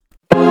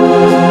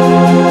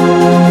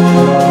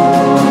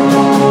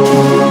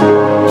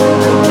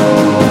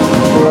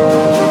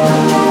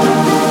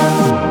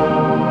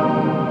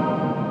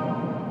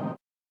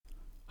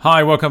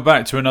Hi, welcome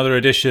back to another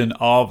edition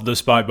of the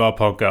Spike Bar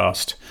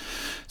podcast.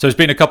 So it's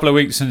been a couple of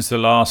weeks since the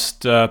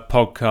last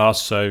podcast,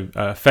 so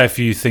a fair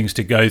few things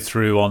to go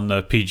through on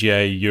the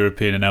PGA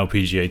European and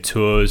LPGA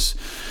Tours.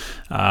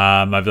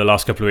 Over the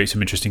last couple of weeks,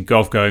 some interesting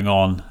golf going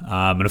on.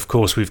 And of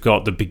course, we've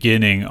got the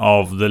beginning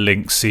of the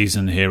links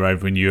season here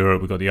over in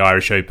Europe. We've got the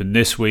Irish Open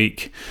this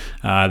week,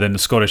 then the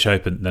Scottish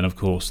Open, then of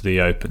course the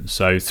Open.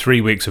 So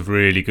 3 weeks of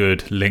really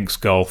good links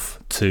golf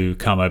to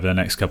come over the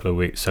next couple of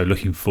weeks. So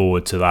looking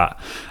forward to that.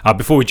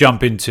 Before we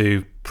jump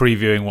into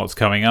previewing what's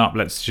coming up,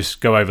 let's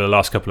just go over the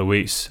last couple of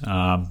weeks.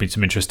 Been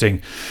some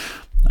interesting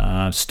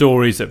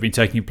stories that have been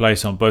taking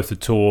place on both the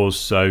tours.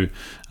 So,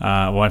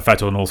 in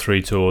fact, on all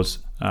three tours.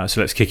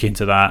 So let's kick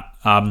into that.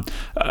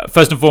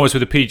 First and foremost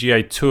with the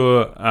PGA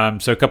Tour.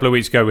 So a couple of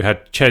weeks ago we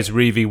had Ches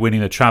Reavie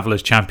winning the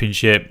Travellers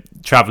Championship.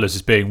 Travellers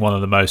is being one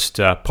of the most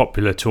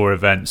popular tour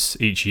events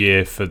each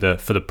year for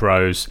the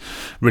pros.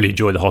 Really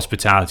enjoy the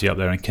hospitality up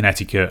there in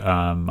Connecticut.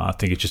 I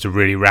think it's just a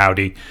really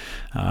rowdy,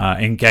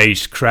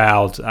 engaged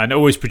crowd, and it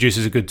always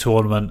produces a good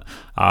tournament.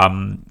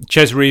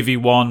 Ches Reavie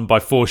won by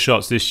 4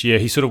 shots this year.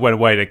 He sort of went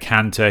away to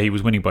canter. He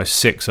was winning by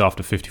 6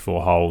 after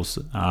 54 holes.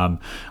 I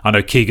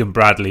know Keegan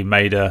Bradley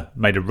made a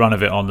run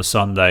of it on the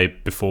Sunday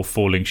before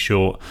falling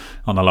short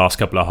on the last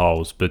couple of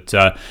holes. But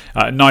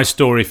a nice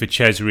story for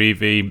Ches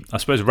Reavie. I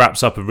suppose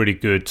wraps up a really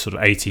good sort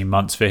of 18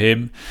 months for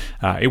him.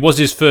 It was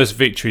his first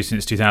victory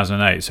since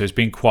 2008, so it's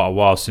been quite a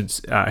while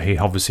since he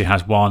obviously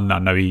has won. I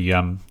know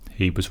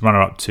he was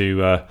runner-up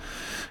to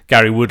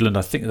Gary Woodland,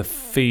 I think, the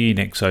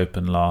Phoenix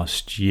Open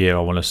last year,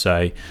 I want to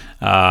say.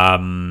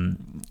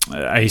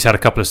 He's had a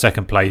couple of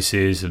second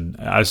places, and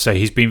as I say,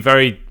 he's been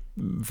very,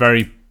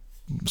 very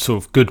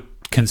sort of good,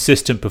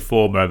 consistent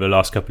performer over the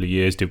last couple of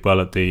years. Did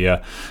well at the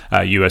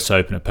US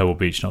Open at Pebble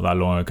Beach not that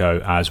long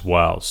ago as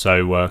well.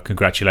 So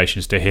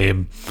congratulations to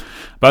him.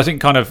 But I think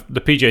kind of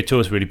the PGA Tour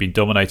has really been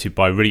dominated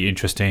by really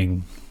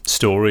interesting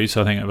stories,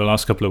 I think, over the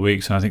last couple of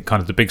weeks. And I think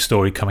kind of the big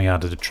story coming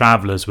out of the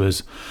Travellers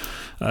was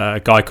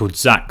a guy called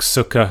Zach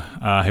Zucker,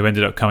 who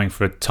ended up coming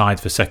for a tied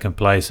for second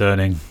place,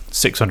 earning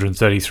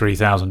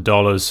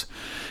 $633,000,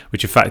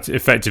 which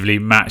effectively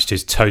matched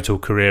his total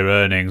career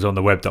earnings on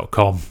the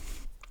web.com.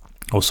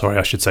 I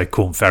should say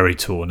Corn Ferry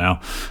Tour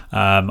now.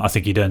 I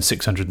think he'd earned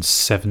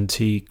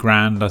 670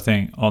 grand, I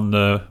think, on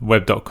the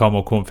web.com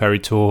or Corn Ferry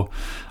Tour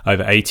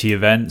over 80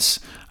 events.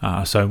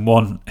 So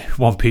one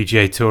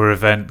PGA Tour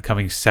event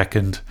coming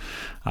second.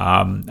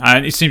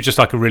 And it seems just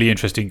like a really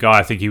interesting guy.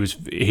 I think he was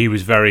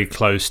very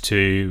close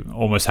to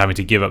almost having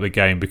to give up the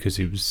game because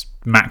he was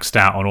maxed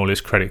out on all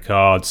his credit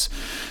cards,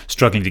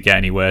 struggling to get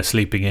anywhere,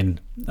 sleeping in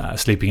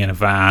a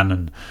van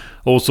and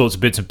all sorts of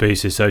bits and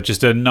pieces. So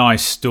just a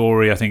nice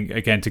story, I think,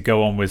 again, to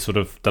go on with sort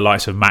of the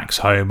likes of Max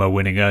Homa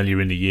winning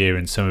earlier in the year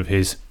and some of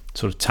his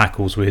sort of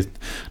tackles with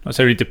not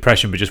necessarily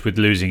depression but just with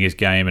losing his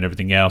game and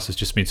everything else. There's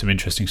just been some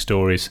interesting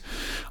stories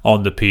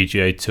on the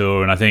PGA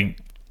Tour, and I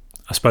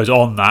suppose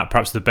on that,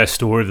 perhaps the best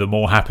story of them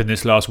all happened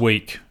this last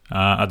week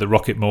at the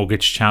Rocket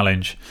Mortgage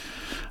Challenge.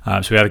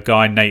 So we had a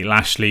guy, Nate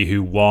Lashley,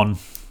 who won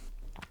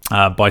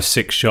by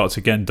 6 shots,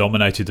 again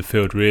dominated the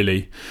field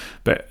really.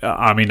 But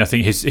I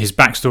think his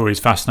backstory is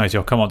fascinating.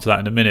 I'll come on to that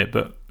in a minute.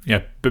 But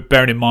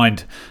bearing in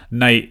mind,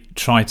 Nate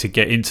tried to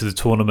get into the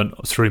tournament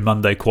through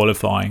Monday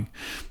qualifying.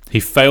 He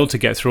failed to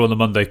get through on the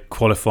Monday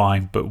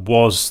qualifying, but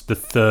was the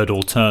third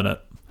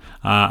alternate.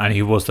 And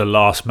he was the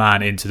last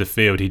man into the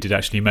field. He did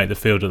actually make the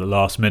field at the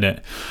last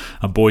minute,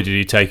 and boy did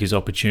he take his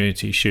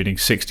opportunity, shooting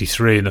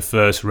 63 in the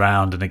first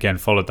round, and again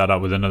followed that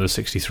up with another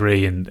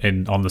 63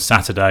 on the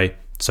Saturday.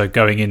 So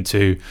going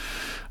into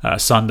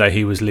Sunday,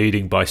 he was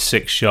leading by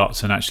 6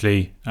 shots, and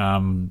actually I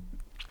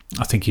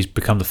think he's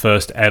become the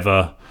first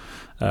ever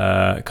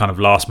kind of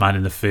last man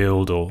in the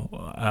field, or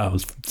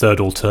third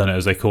alternate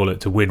as they call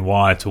it, to win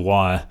wire to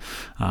wire,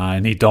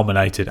 and he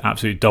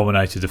absolutely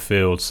dominated the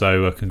field.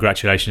 So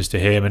congratulations to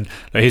him. And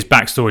his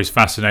backstory is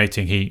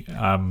fascinating. He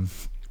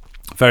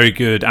very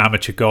good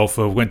amateur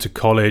golfer, went to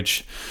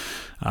college.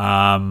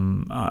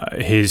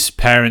 His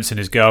parents and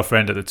his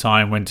girlfriend at the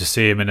time went to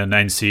see him in an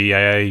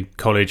NCAA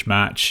college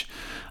match.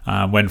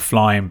 When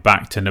flying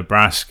back to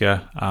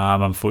Nebraska,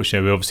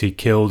 unfortunately, we obviously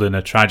killed in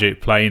a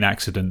tragic plane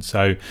accident.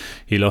 So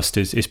he lost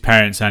his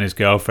parents and his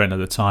girlfriend at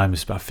the time.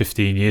 It's about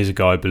 15 years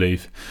ago, I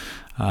believe.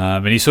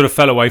 And he sort of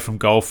fell away from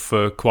golf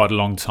for quite a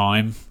long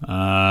time.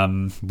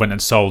 Went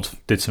and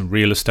did some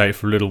real estate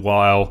for a little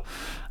while.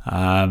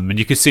 And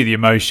you could see the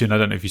emotion. I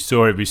don't know if you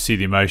saw it, but you see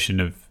the emotion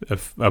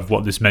of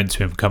what this meant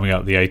to him coming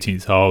up the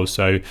 18th hole.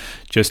 So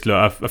just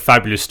a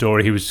fabulous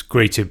story. He was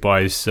greeted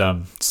by his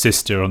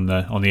sister on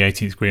the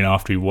 18th green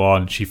after he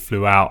won. She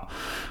flew out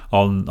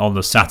on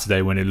the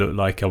Saturday when it looked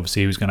like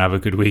obviously he was going to have a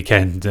good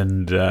weekend,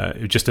 and it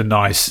was just a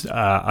nice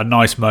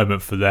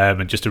moment for them,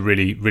 and just a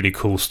really, really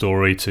cool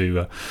story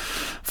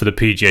for the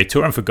PGA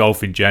Tour and for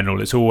golf in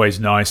general. It's always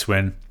nice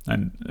when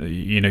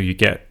you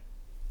get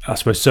I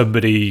suppose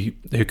somebody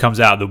who comes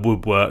out of the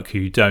woodwork who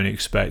you don't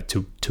expect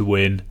to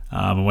win,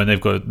 and when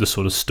they've got the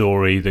sort of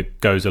story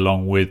that goes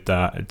along with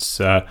that,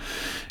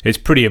 it's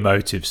pretty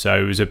emotive.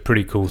 So it was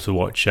pretty cool to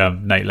watch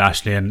Nate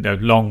Lashley, and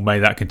long may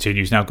that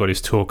continue. He's now got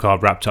his tour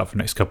card wrapped up for the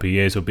next couple of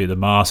years. He'll be at the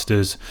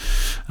Masters.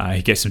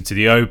 He gets him to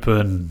the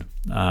Open.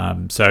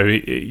 So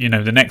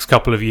the next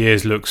couple of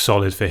years look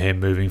solid for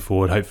him moving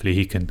forward. Hopefully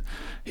he can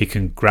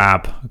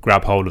grab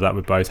hold of that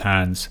with both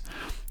hands.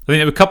 I think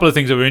there were a couple of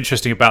things that were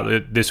interesting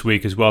about this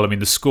week as well. I mean,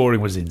 the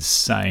scoring was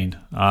insane.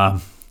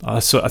 I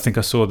think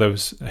I saw there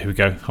was, here we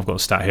go, I've got a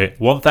stat here,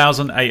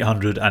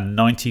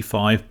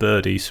 1,895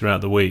 birdies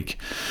throughout the week.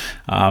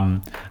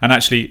 And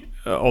actually,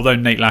 although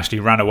Nate Lashley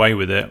ran away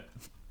with it,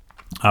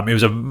 it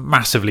was a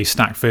massively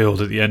stacked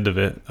field at the end of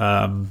it.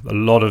 A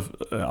lot of,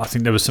 I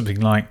think there was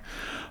something like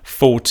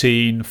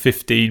 14,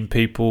 15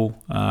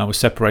 people were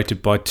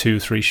separated by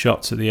 2-3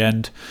 shots at the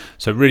end.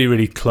 So really,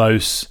 really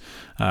close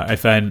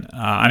event.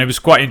 And it was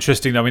quite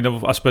interesting. I mean,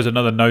 I suppose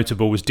another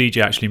notable was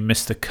DJ actually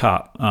missed the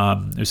cut.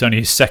 It was only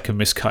his second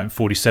missed cut in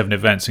 47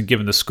 events. And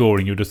given the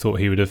scoring, you would have thought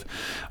he would have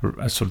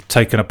sort of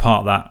taken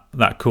apart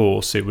that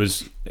course. It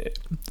was a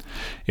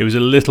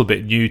little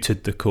bit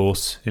neutered, the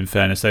course, in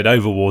fairness. They'd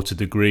overwatered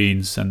the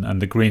greens, and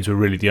the greens were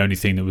really the only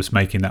thing that was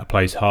making that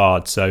place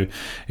hard. So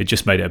it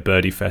just made it a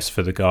birdie fest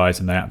for the guys,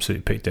 and they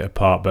absolutely picked it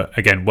apart. But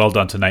again, well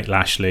done to Nate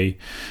Lashley.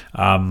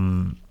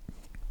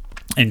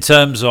 In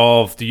terms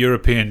of the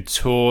European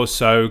Tour,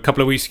 so a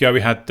couple of weeks ago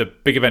we had the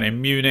big event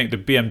in Munich, the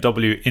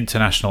BMW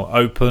International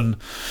Open.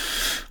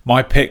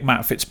 My pick,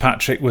 Matt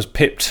Fitzpatrick, was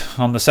pipped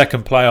on the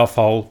second playoff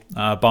hole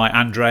by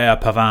Andrea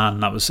Pavan.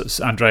 That was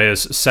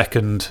Andrea's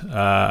second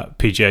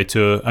PGA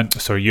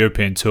Tour,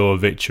 European Tour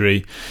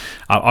victory.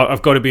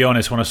 I've got to be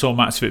honest, when I saw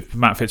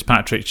Matt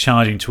Fitzpatrick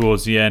charging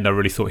towards the end, I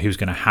really thought he was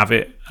going to have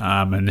it.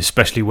 And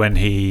especially when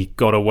he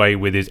got away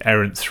with his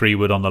errant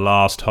 3-wood on the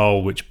last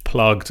hole, which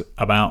plugged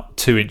about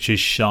 2 inches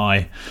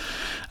shy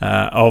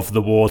of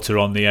the water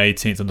on the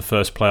 18th on the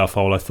first playoff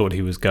hole. I thought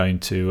he was going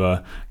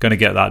to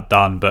get that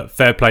done, but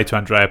fair play to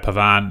Andrea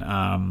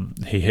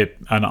Pavan. He hit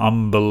an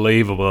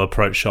unbelievable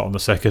approach shot on the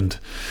second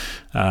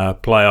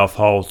playoff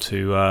hole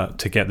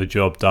to get the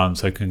job done.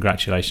 So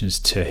congratulations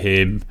to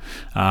him.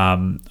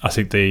 I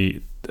think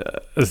the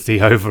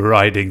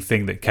overriding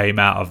thing that came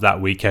out of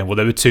that weekend, well,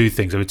 there were two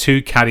things. There were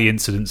two caddy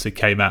incidents that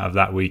came out of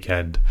that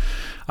weekend.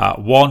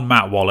 One,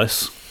 Matt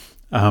Wallace.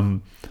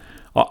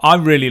 I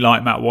really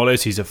like Matt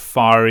Wallace. He's a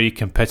fiery,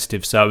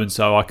 competitive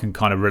so-and-so. I can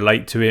kind of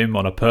relate to him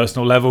on a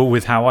personal level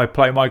with how I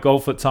play my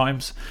golf at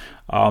times.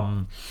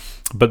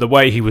 But the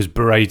way he was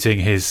berating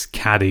his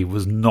caddy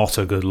was not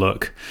a good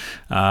look.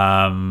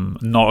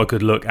 Not a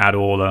good look at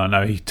all. And I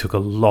know he took a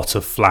lot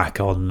of flack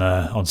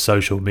on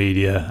social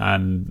media,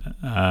 and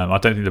I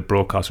don't think the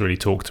broadcast really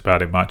talked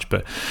about it much,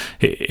 but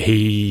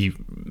he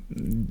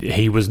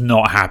was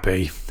not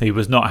happy. He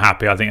was not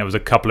happy. I think there was a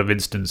couple of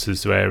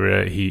instances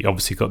where he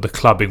obviously got the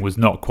clubbing was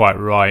not quite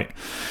right.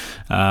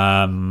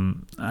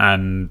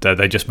 And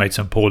they just made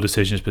some poor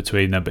decisions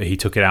between them, but he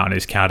took it out on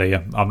his caddy.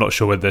 I'm not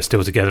sure whether they're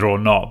still together or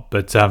not,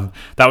 but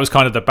that was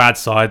kind of the bad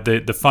side.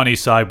 The funny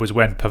side was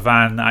when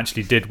Pavan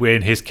actually did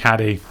win. His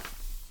caddy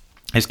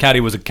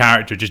was a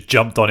character, just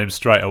jumped on him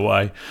straight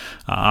away.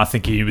 I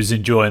think he was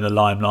enjoying the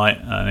limelight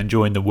and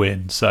enjoying the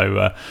win.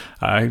 So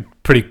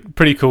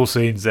pretty cool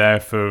scenes there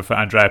for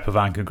Andrea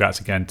Pavan. Congrats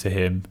again to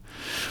him.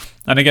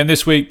 And again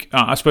this week,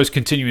 I suppose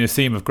continuing the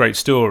theme of great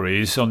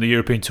stories, on the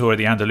European Tour at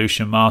the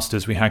Andalusian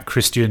Masters, we had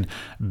Christian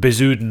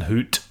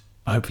Bezuidenhout,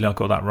 hopefully I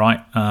got that right,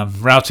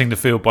 routing the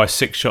field by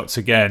 6 shots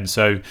again.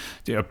 So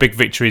big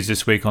victories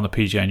this week on the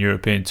PGA and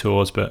European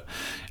Tours. But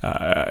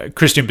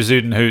Christian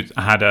Bezuidenhout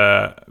had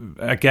a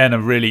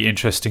really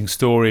interesting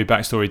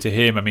backstory to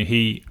him. I mean,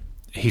 he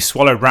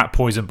swallowed rat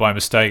poison by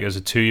mistake as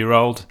a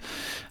 2-year-old.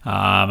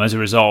 As a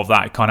result of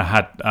that, he kind of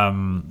had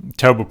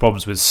terrible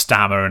problems with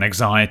stammer and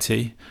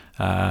anxiety.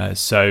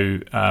 So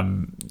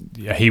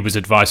he was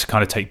advised to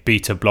kind of take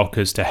beta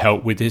blockers to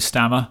help with his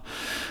stammer,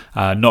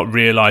 not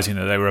realising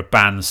that they were a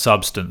banned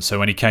substance. So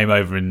when he came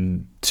over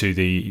into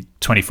the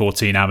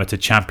 2014 Amateur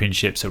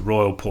Championships at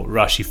Royal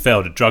Portrush, he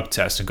failed a drug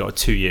test and got a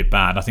 2-year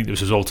ban. I think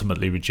this was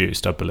ultimately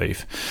reduced, I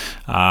believe.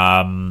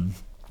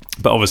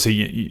 But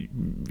obviously,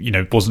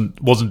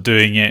 wasn't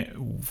doing it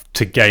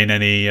to gain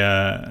anything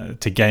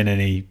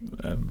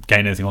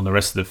on the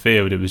rest of the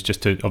field. It was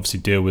just to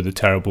obviously deal with a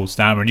terrible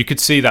stammer, and you could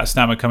see that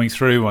stammer coming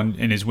through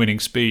in his winning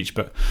speech.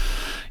 But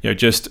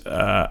just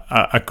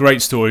a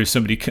great story of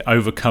somebody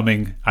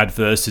overcoming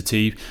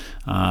adversity.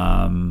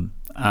 I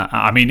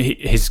mean,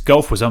 his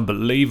golf was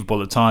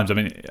unbelievable at times. I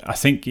mean, I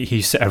think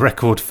he set a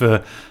record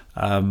for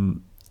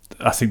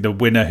the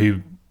winner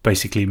who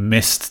basically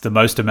missed the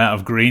most amount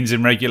of greens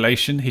in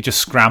regulation. He just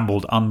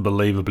scrambled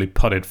unbelievably,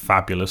 putted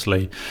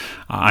fabulously,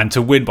 and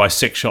to win by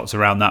 6 shots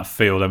around that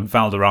field. And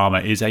Valderrama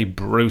is a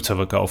brute of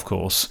a golf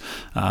course,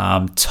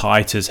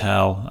 tight as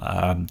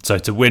hell. So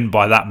to win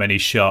by that many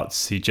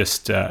shots, he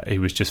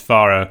was just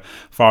far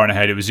and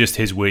ahead. It was just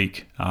his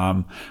week,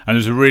 and there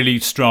was a really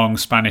strong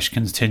Spanish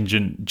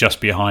contingent just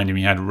behind him.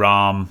 He had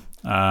Rahm,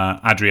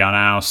 Adrian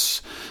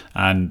Aus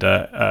and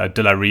De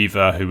La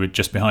Riva, who were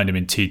just behind him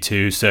in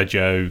T2.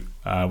 Sergio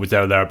was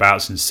there or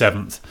thereabouts in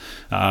 7th.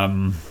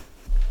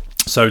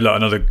 So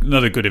look,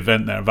 another good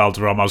event there at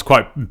Valderrama. I was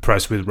quite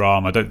impressed with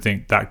Rahm. I don't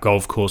think that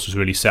golf course was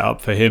really set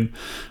up for him.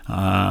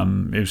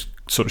 It was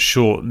sort of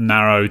short,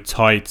 narrow,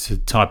 tight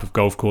type of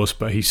golf course,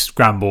 but he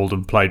scrambled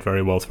and played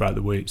very well throughout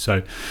the week.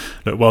 So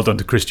look, well done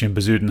to Christian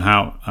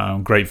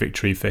Bezuidenhout. Great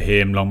victory for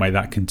him. Long may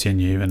that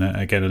continue. And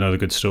again, another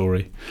good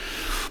story.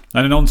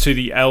 And then on to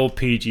the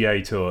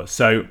LPGA Tour.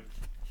 So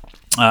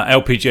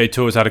LPGA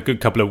Tours had a good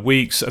couple of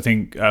weeks. I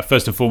think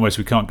first and foremost,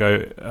 we can't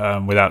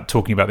go without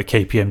talking about the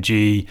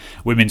KPMG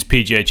Women's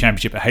PGA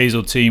Championship at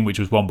Hazeltine, which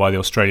was won by the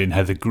Australian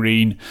Heather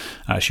Green.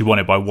 She won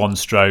it by 1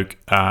 stroke.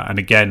 And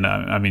again,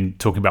 I mean,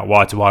 talking about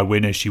wire-to-wire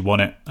winners, she won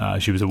it.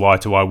 She was a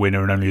wire-to-wire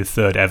winner and only the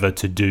 3rd ever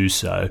to do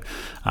so.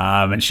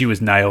 And she was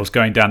nails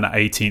going down that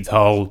 18th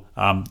hole.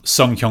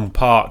 Sung Hyung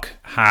Park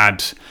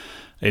had...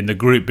 in the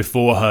group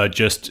before her,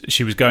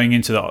 she was going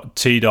into the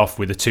teed off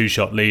with a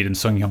 2-shot lead, and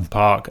Sung Hyung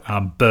Park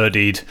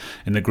birdied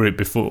in the group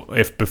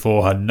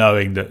before her,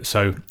 knowing that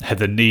so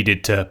Heather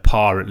needed to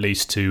par at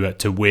least to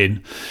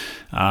win.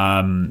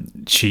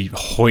 She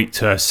hoiked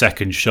her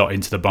second shot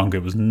into the bunker.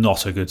 It was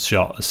not a good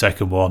shot, the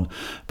second one,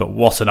 but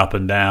what an up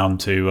and down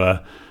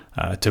to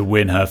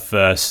win her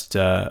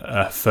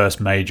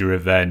first major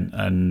event.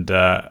 And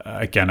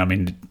again, I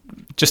mean,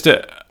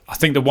 I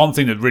think the one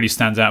thing that really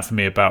stands out for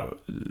me about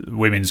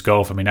women's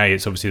golf, I mean,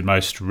 it's obviously the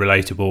most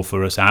relatable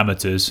for us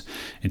amateurs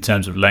in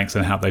terms of length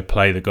and how they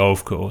play the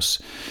golf course.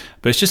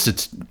 But it's just a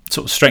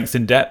sort of strength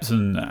in depth,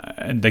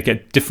 and they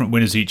get different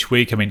winners each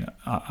week. I mean,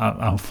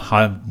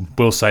 I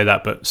will say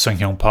that, but Sung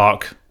Hyung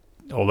Park,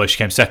 although she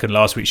came second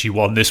last week, she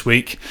won this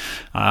week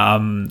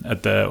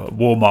at the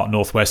Walmart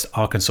Northwest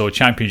Arkansas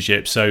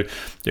Championship. So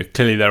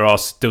clearly there are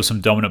still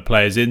some dominant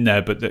players in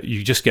there, but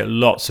you just get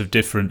lots of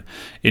different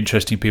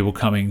interesting people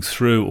coming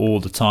through all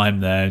the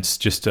time there. It's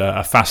just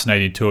a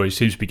fascinating tour. It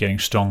seems to be getting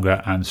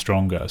stronger and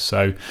stronger.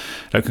 So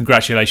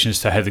congratulations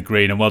to Heather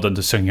Green, and well done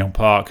to Sung Hyung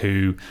Park,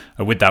 who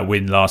with that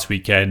win last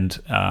weekend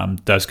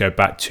does go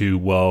back to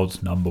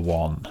world number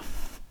 1.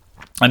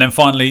 And then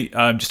finally,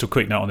 just a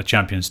quick note on the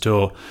Champions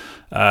Tour.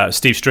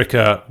 Steve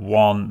Stricker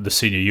won the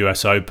Senior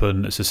US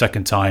Open. It's the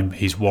second time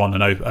he's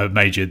won a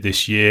major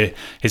this year.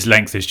 His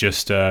length is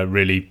just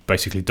really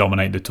basically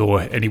dominating the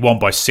tour, and he won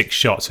by 6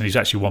 shots, and he's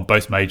actually won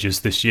both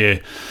majors this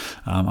year.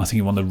 I think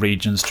he won the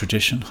Regions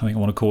Tradition, I think I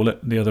want to call it,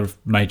 the other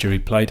major he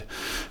played.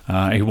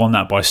 He won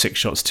that by 6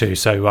 shots too.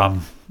 So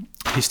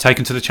he's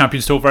taken to the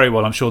Champions Tour very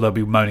well. I'm sure they'll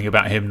be moaning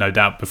about him, no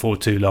doubt, before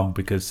too long,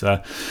 because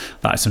that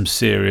is some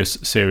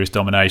serious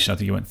domination. I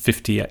think he went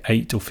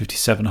 58 or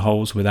 57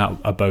 holes without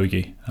a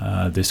bogey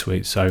this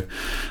week. So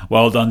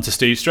well done to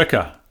Steve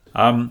Stricker.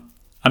 And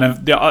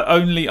then the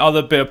only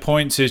other bit of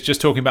points is just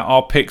talking about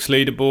our picks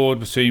leaderboard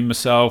between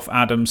myself,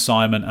 Adam,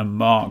 Simon and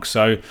Mark.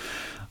 So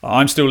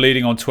I'm still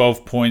leading on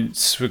 12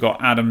 points. We've got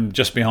Adam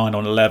just behind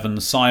on 11,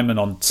 Simon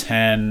on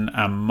 10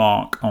 and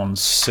Mark on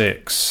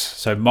 6.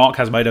 So Mark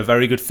has made a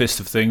very good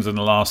fist of things in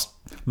the last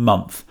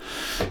month.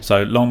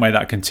 So long may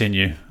that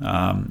continue.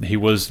 He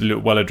was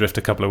well adrift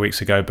a couple of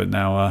weeks ago, but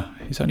now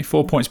he's only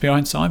 4 points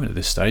behind Simon at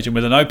this stage. And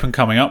with an Open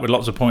coming up with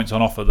lots of points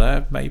on offer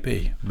there,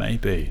 maybe.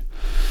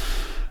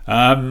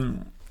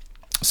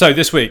 So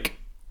this week,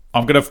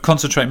 I'm going to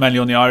concentrate mainly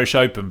on the Irish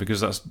Open, because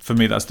that's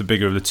the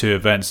bigger of the two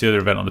events. The other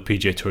event on the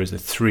PGA Tour is the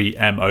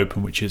 3M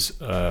Open, which is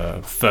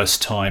a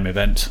first-time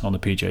event on the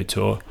PGA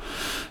Tour.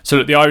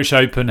 So the Irish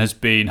Open has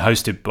been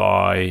hosted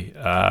by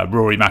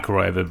Rory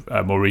McIlroy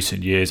over more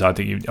recent years. I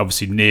think he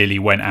obviously nearly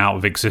went out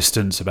of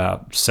existence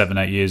about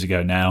 7-8 years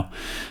ago now.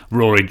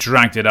 Rory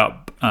dragged it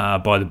up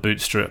by the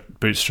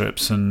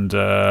bootstraps and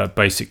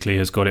basically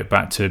has got it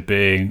back to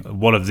being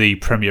one of the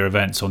premier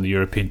events on the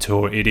European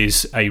Tour. It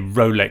is a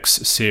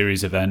Rolex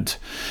Series event.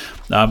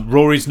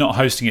 Rory's not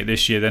hosting it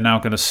this year. They're now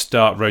going to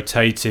start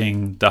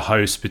rotating the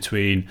host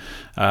between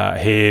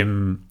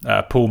him,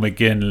 Paul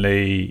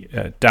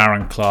McGinley,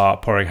 Darren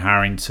Clark, Porrick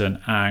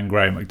Harrington and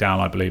Graham McDowell,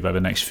 I believe, over the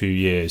next few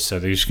years. So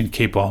they're just going to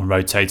keep on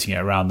rotating it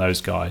around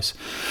those guys.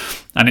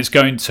 And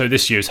so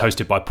this year is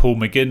hosted by Paul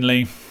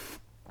McGinley,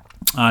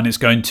 and it's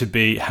going to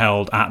be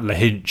held at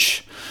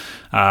Lahinch,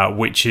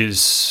 which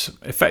is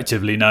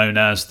effectively known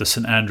as the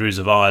St Andrews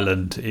of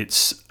Ireland.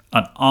 It's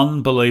an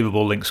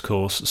unbelievable links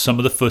course. Some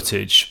of the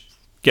footage,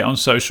 get on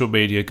social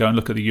media, go and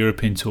look at the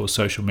European Tour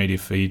social media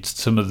feeds.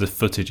 Some of the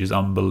footage is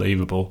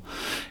unbelievable.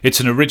 It's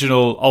an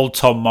original old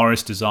Tom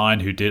Morris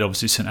design, who did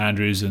obviously St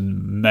Andrews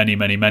and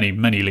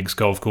many links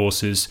golf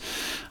courses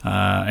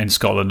in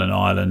Scotland and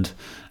Ireland.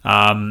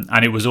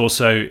 And it was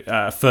also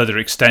further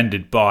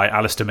extended by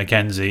Alistair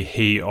Mackenzie,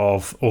 he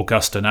of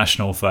Augusta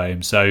National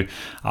fame. So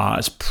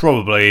it's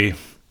probably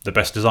the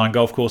best designed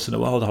golf course in the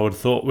world, I would have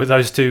thought, with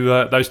those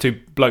two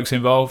blokes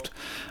involved.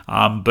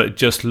 But it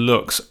just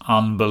looks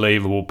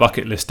unbelievable.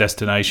 Bucket list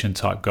destination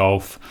type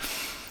golf.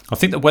 I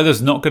think the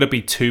weather's not going to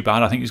be too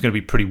bad. I think it's going to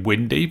be pretty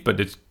windy, but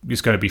it's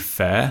going to be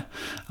fair.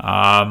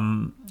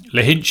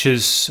 Lahinch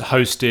has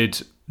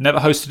never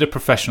hosted a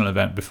professional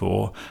event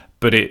before,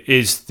 but it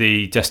is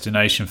the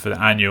destination for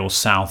the annual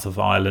South of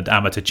Ireland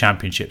Amateur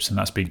Championships, and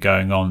that's been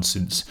going on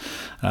since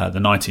the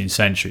 19th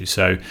century.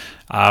 So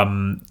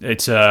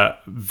it's a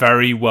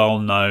very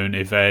well-known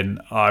event.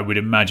 I would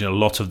imagine a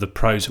lot of the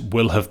pros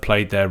will have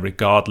played there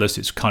regardless.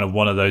 It's kind of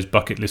one of those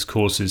bucket list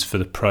courses for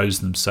the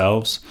pros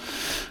themselves.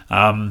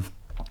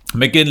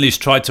 McGinley's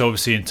tried to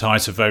obviously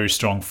entice a very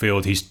strong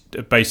field. He's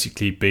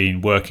basically been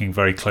working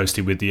very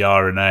closely with the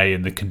R&A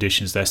and the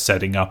conditions they're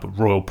setting up at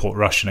Royal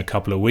Portrush in a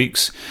couple of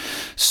weeks.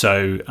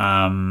 So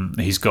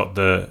he's got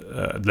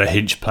the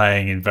Hinch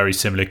playing in very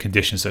similar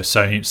conditions.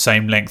 So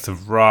same length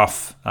of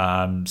rough,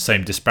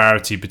 same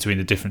disparity between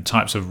the different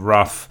types of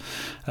rough,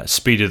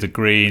 speed of the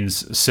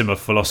greens, similar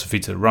philosophy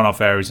to the runoff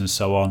areas and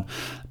so on.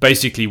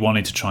 Basically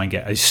wanting to try and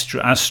get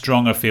as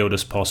strong a field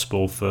as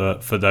possible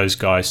for those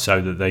guys so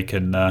that they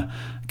can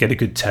get a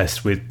good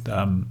test with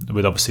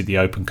obviously the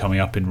Open coming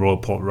up in Royal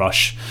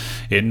Portrush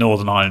in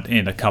Northern Ireland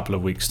in a couple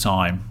of weeks'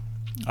 time.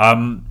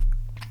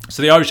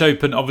 So the Irish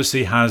Open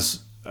obviously has,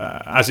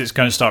 as it's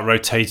going to start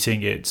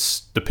rotating,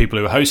 it's the people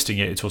who are hosting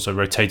it, it's also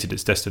rotated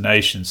its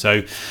destination.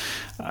 So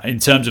in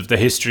terms of the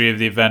history of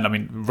the event, I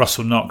mean,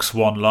 Russell Knox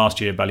won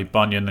last year,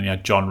 Ballybunion, then you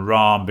had John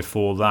Rahm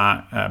before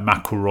that,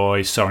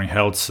 McIlroy, Soren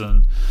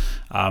Heldson,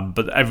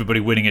 but everybody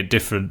winning at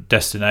different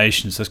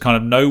destinations. There's kind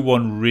of no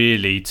one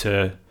really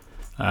to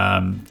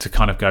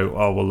kind of go,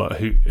 oh well, look,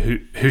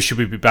 who should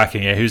we be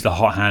backing here? Who's the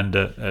hot hand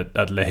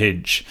at Le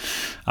Hinch?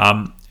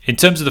 In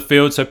terms of the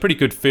field, so pretty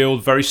good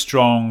field, very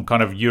strong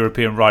kind of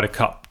European Ryder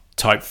Cup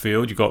type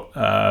field. You've got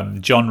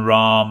John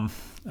Rahm,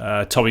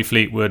 Tommy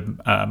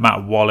Fleetwood,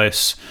 Matt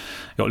Wallace.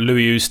 You've got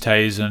Louis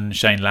Oosthuizen,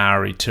 Shane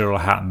Lowry, Tyrrell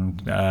Hatton,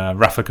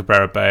 Rafa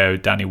Cabrera-Bello,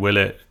 Danny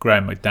Willett,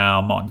 Graham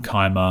McDowell, Martin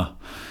Keimer,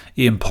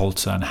 Ian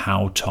Poulter and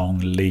Hao Tong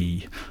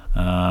Lee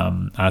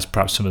as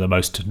perhaps some of the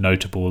most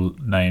notable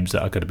names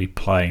that are going to be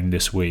playing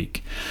this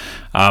week.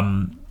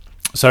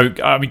 So,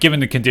 I mean,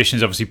 given the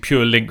conditions, obviously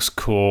pure links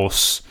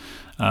course,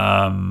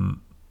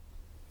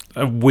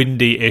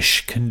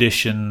 windy-ish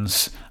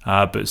conditions,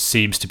 but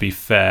seems to be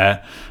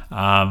fair.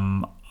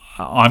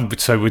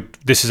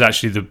 This is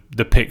actually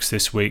the picks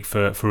this week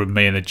for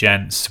me and the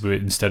gents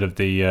instead of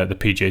the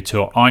PGA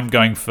Tour. I'm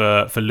going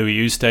for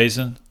Louis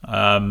Oosthuizen.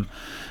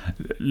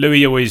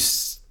 Louis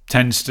always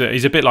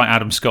he's a bit like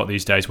Adam Scott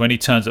these days. When he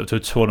turns up to a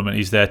tournament,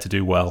 he's there to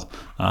do well,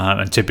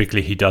 and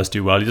typically he does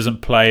do well. He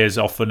doesn't play as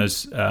often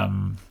as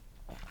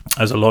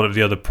a lot of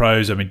the other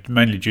pros. I mean,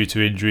 mainly due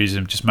to injuries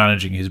and just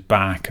managing his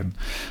back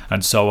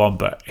and so on.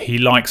 But he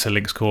likes a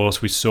links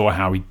course. We saw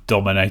how he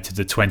dominated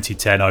the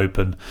 2010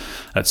 Open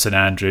at St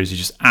Andrews. He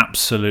just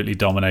absolutely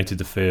dominated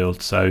the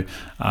field. So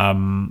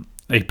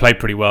he played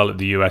pretty well at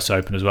the US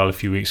Open as well a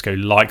few weeks ago.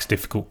 He likes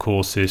difficult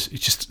courses.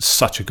 He's just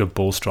such a good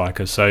ball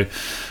striker. So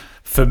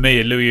for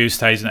me, Louis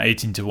Oosthuizen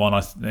 18-1.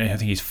 I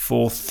think he's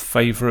fourth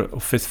favourite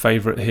or fifth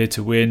favourite here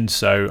to win.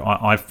 So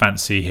I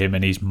fancy him,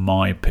 and he's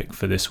my pick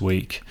for this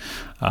week.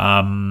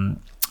 Adam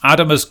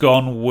has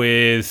gone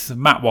with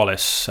Matt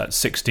Wallace at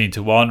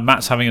 16-1.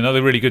 Matt's having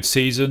another really good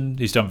season.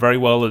 He's done very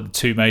well at the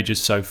two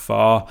majors so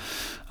far,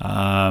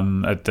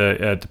 at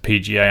the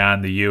PGA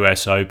and the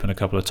US Open, a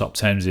couple of top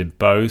tens in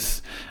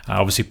both.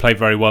 Obviously played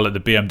very well at the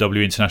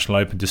BMW International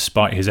Open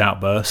despite his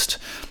outburst.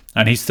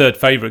 And he's third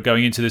favourite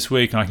going into this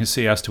week, and I can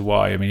see as to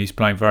why. I mean, he's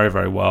playing very,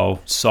 very well.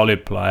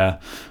 Solid player.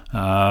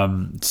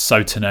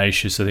 So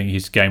tenacious. I think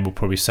his game will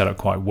probably set up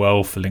quite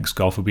well for links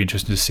golf. It'll be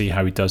interesting to see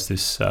how he does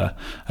this over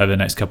the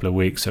next couple of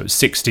weeks. So it's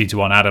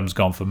 16-1. Adam's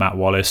gone for Matt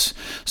Wallace.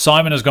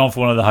 Simon has gone for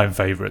one of the home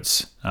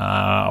favourites.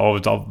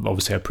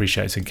 Obviously, I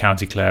appreciate it's in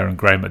County Clare and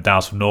Graham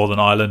McDowell's from Northern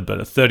Ireland,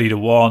 but at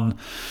 30-1.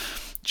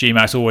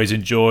 GMAX always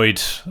enjoyed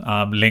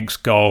links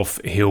golf.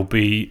 He'll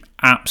be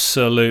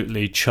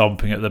absolutely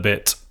chomping at the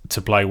bit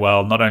to play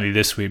well, not only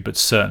this week but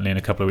certainly in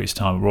a couple of weeks'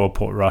 time. Royal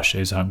Portrush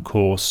is home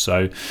course,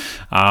 so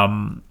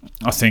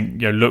I think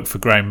look for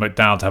Graham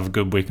McDowell to have a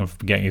good week and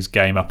getting his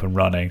game up and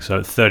running. So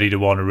at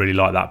 30-1, I really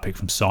like that pick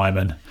from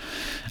Simon.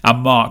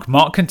 And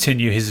Mark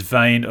continue his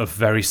vein of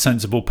very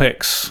sensible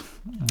picks,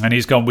 and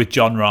he's gone with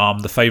John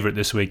Rahm, the favourite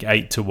this week,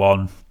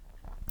 8-1.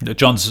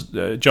 John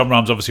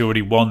Rahm's obviously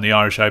already won the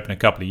Irish Open a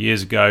couple of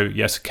years ago.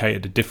 Yes, okay,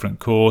 at a different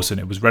course, and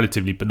it was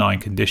relatively benign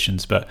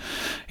conditions, but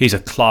he's a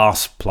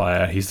class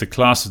player. He's the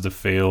class of the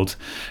field.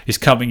 He's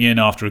coming in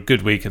after a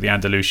good week at the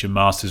Andalusian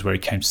Masters, where he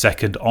came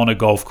second on a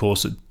golf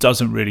course that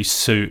doesn't really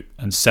suit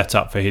and set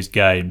up for his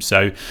game.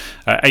 So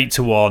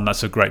 8-1,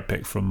 that's a great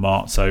pick from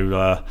Mark.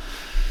 So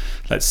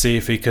let's see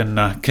if he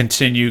can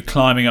continue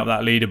climbing up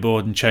that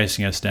leaderboard and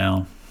chasing us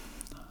down.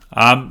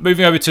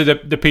 Moving over to the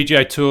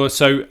PGA Tour.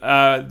 So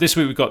this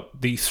week we've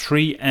got the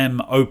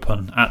 3M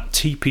Open at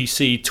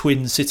TPC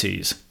Twin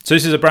Cities. So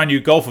this is a brand new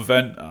golf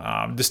event.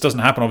 This doesn't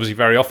happen obviously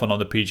very often on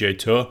the PGA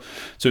Tour.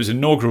 So it's an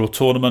inaugural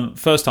tournament.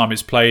 First time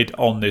it's played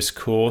on this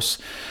course.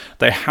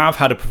 They have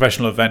had a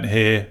professional event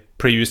here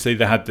previously.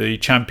 They had the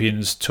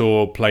Champions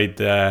Tour played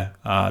there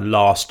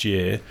last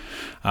year.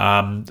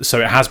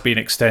 So it has been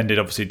extended.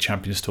 Obviously, the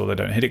Champions Tour, they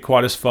don't hit it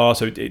quite as far.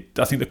 So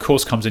I think the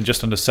course comes in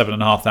just under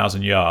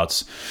 7,500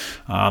 yards.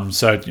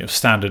 So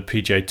standard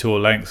PGA Tour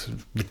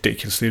length,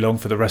 ridiculously long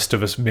for the rest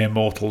of us mere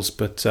mortals,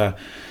 but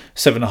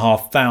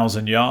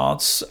 7,500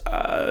 yards.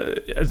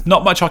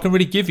 Not much I can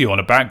really give you on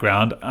a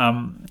background.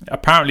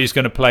 Apparently, he's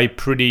going to play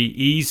pretty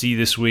easy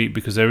this week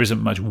because there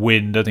isn't much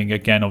wind. I think,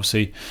 again,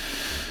 obviously,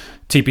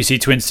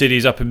 TPC Twin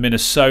Cities up in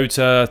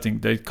Minnesota, I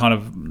think they kind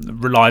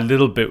of rely a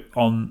little bit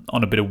on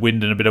a bit of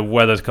wind and a bit of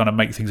weather to kind of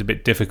make things a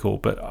bit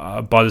difficult.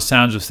 But by the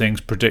sounds of things,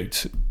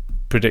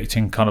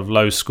 predicting kind of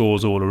low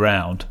scores all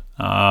around.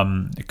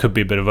 It could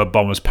be a bit of a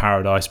bomber's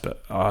paradise,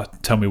 but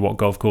tell me what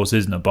golf course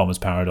isn't a bomber's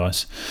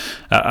paradise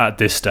at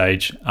this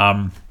stage.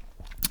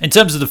 In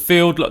terms of the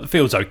field, the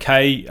field's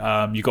okay.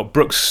 You've got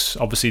Brooks,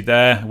 obviously,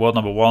 there, world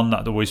number one.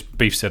 That always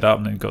beefs it up.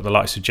 And then you've got the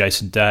likes of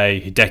Jason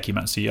Day, Hideki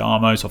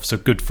Matsuyama, who's obviously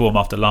good form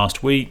after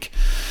last week.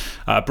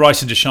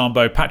 Bryson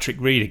DeChambeau, Patrick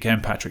Reed.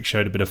 Again, Patrick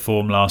showed a bit of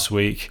form last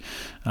week.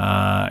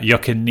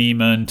 Jochen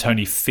Niemann,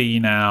 Tony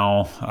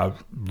Finau,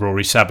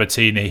 Rory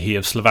Sabatini, he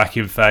of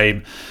Slovakian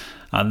fame.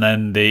 And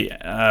then the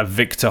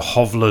Victor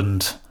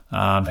Hovland,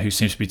 who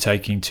seems to be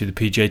taking to the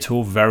PGA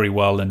Tour very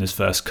well in his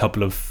first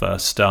couple of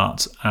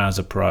starts as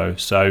a pro.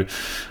 So,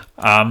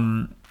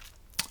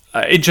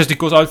 interesting. Of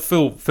course,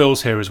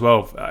 Phil's here as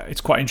well.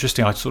 It's quite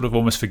interesting. I sort of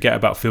almost forget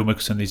about Phil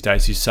Mickelson these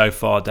days. He's so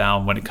far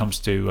down when it comes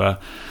to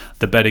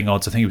the betting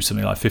odds. I think it was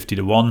something like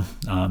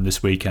 50-1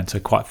 this weekend, so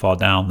quite far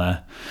down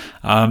there.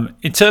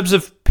 In terms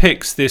of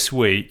picks this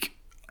week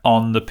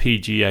on the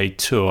PGA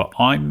Tour,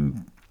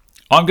 I'm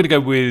going to go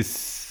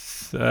with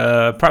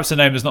perhaps the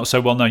name is not so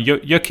well known.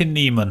 Jochen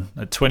Niemann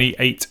at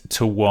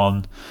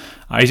 28-1.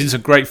 He's in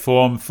some great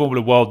form.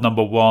 Formula World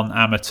number one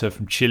amateur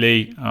from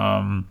Chile.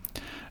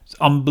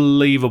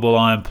 Unbelievable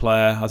iron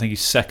player. I think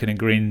he's second in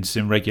greens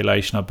in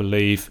regulation, I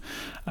believe,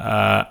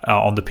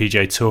 on the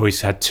PGA Tour.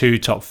 He's had 2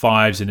 top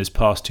 5s in his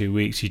past 2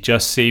 weeks. He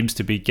just seems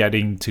to be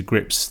getting to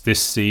grips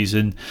this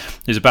season.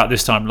 It was about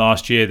this time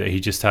last year that he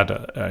just had,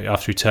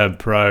 after he turned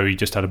pro, he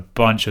just had a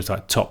bunch of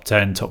like top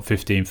 10, top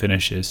 15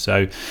 finishes.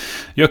 So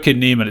Jochen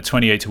Niemann at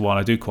 28-1,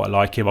 I do quite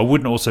like him. I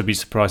wouldn't also be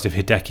surprised if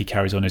Hideki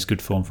carries on his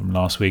good form from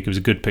last week. It was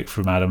a good pick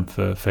from Adam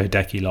for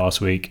Hideki last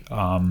week.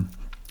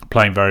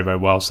 Playing very, very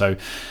well. So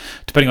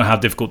depending on how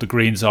difficult the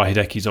greens are,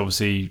 Hideki's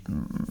obviously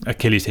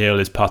Achilles heel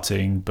is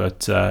putting,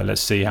 but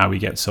let's see how he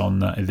gets on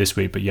this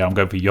week. But yeah, I'm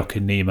going for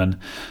Jochen Niemann.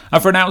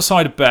 And for an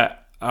outsider bet,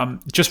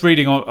 just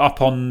reading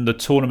up on the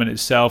tournament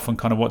itself and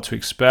kind of what to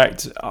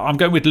expect, I'm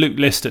going with Luke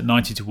List at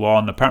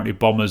 90-1. Apparently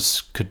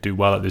Bombers could do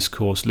well at this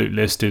course. Luke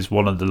List is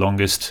one of the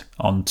longest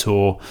on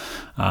tour.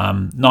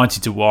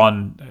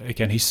 90-1.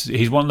 Again,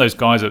 he's one of those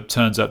guys that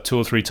turns up 2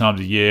 or 3 times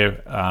a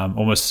year,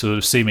 almost sort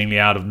of seemingly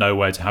out of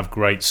nowhere to have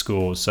great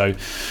scores. So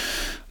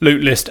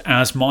Luke List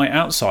as my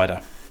outsider.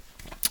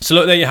 So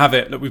look, there you have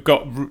it. Look, we've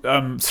got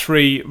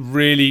 3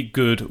 really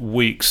good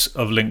weeks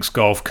of links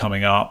golf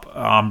coming up.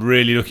 I'm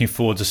really looking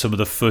forward to some of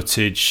the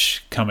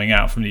footage coming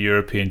out from the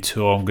European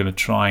Tour. I'm going to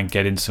try and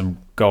get in some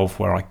golf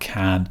where I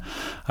can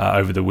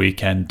over the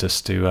weekend,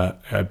 just to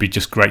be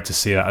just great to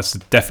see that. It's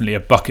definitely a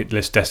bucket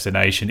list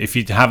destination. If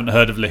you haven't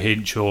heard of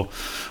Lahinch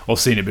or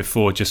seen it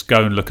before, just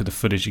go and look at the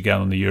footage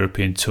again on the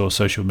European Tour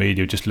social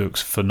media. It just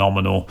looks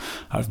phenomenal.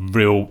 A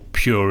real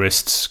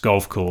purists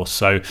golf course.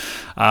 So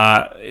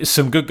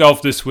some good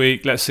golf this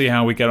week. Let's see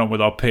how we get on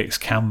with our picks.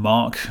 Can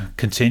Mark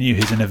continue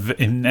his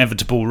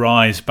inevitable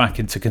rise back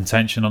into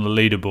contention on the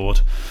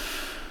leaderboard?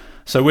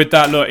 So with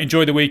that, look,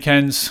 enjoy the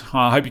weekends.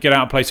 I hope you get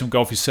out and play some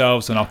golf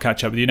yourselves, and I'll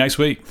catch up with you next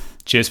week.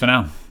 Cheers for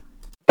now.